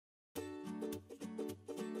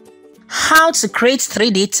How to create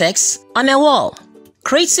 3D text on a wall.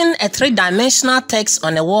 Creating a 3-dimensional text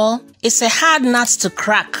on a wall is a hard nut to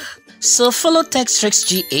crack, so follow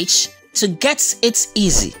TechTricksGh to get it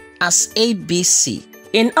easy as ABC.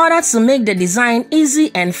 In order to make the design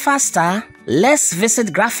easy and faster, let's visit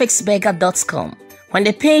graphicsburger.com. When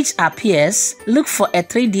the page appears, look for a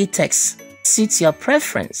 3D text. Suit your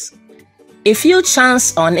preference. If you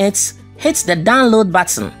chance on it, hit the download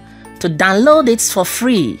button. To download it for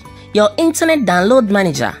free, your internet download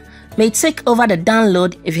manager may take over the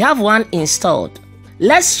download if you have one installed.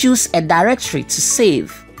 Let's choose a directory to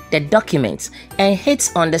save the document and hit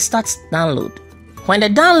on the Start Download. When the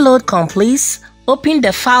download completes, open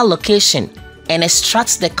the file location and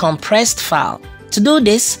extract the compressed file. To do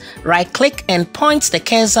this, right-click and point the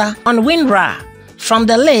cursor on WinRAR. From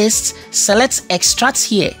the list, select Extract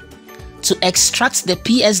here to extract the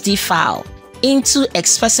PSD file into a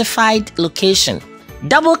specified location.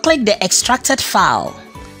 Double-click the extracted file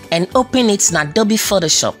and open it in Adobe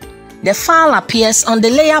Photoshop. The file appears on the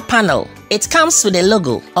layer panel. It comes with a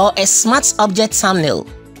logo or a smart object thumbnail,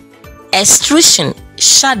 extrusion,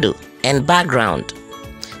 shadow, and background.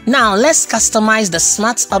 Now let's customize the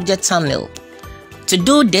smart object thumbnail. To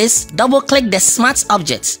do this, double-click the smart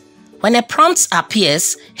object. When a prompt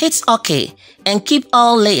appears, hit OK and keep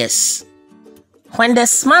all layers. When the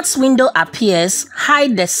smart window appears,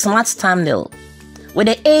 hide the smart thumbnail. With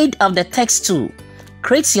the aid of the text tool,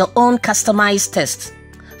 create your own customized text.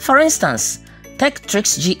 For instance,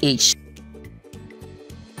 TechTricksGh.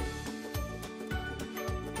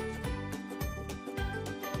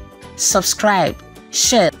 Subscribe,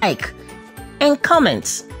 share, like, and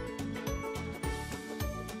comment.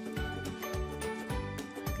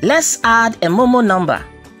 Let's add a Momo number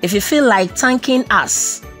if you feel like thanking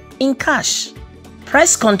us in cash.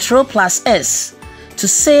 Press Ctrl+S to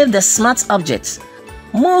save the smart object.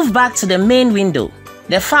 Move back to the main window.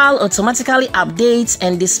 The file automatically updates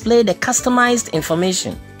and displays the customized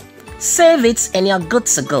information. Save it and you're good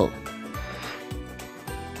to go.